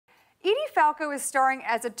Falco is starring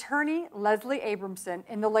as attorney Leslie Abramson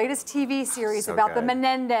in the latest TV series about the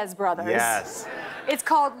Menendez brothers. Yes. It's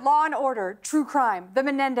called Law & Order, True Crime, The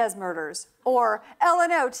Menendez Murders, or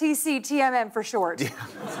LNO-TC-TMM for short. Yeah.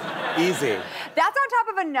 Easy. That's on top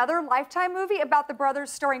of another Lifetime movie about the brothers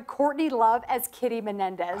starring Courtney Love as Kitty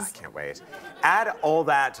Menendez. Oh, I can't wait. Add all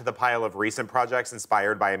that to the pile of recent projects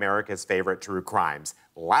inspired by America's favorite true crimes.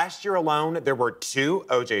 Last year alone, there were 2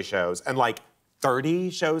 OJ shows and like 30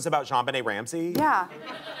 shows about JonBenet Ramsey. Yeah.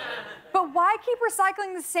 But why keep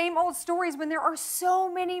recycling the same old stories when there are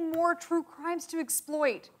so many more true crimes to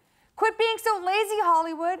exploit? Quit being so lazy,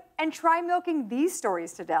 Hollywood, and try milking these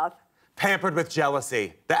stories to death. Pampered with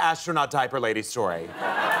Jealousy, the astronaut diaper lady story.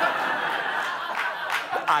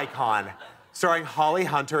 Icon. Starring Holly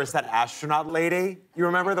Hunter as that astronaut lady. You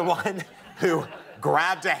remember the one who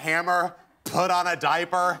grabbed a hammer, put on a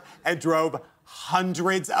diaper, and drove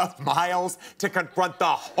hundreds of miles to confront the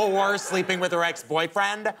whore sleeping with her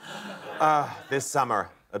ex-boyfriend? This summer,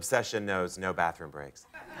 obsession knows no bathroom breaks.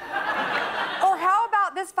 Or how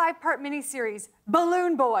about this 5-part miniseries,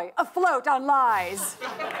 Balloon Boy, Afloat on Lies?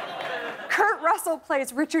 Kurt Russell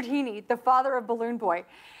plays Richard Heaney, the father of Balloon Boy.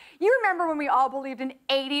 You remember when we all believed an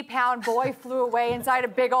 80-pound boy flew away inside a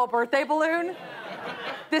big old birthday balloon?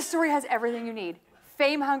 This story has everything you need.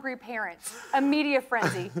 Fame-hungry parents, a media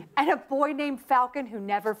frenzy, and a boy named Falcon who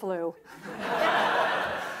never flew.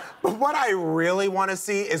 But what I really want to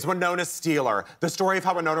see is Winona Stealer, the story of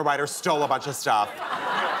how Winona Ryder stole a bunch of stuff.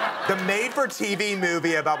 The made-for-TV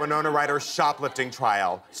movie about Winona Ryder's shoplifting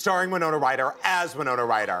trial, starring Winona Ryder as Winona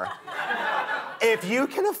Ryder. If you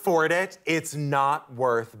can afford it, it's not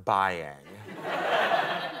worth buying.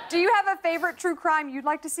 Do you have a favorite true crime you'd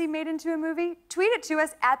like to see made into a movie? Tweet it to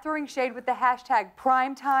us at Throwing Shade with the hashtag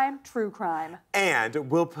 #Primetime_TrueCrime. And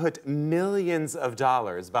we'll put millions of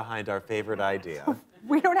dollars behind our favorite idea.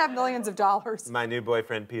 We don't have millions of dollars. My new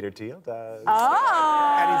boyfriend, Peter Thiel, does.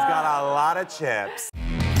 Oh! And he's got a lot of chips.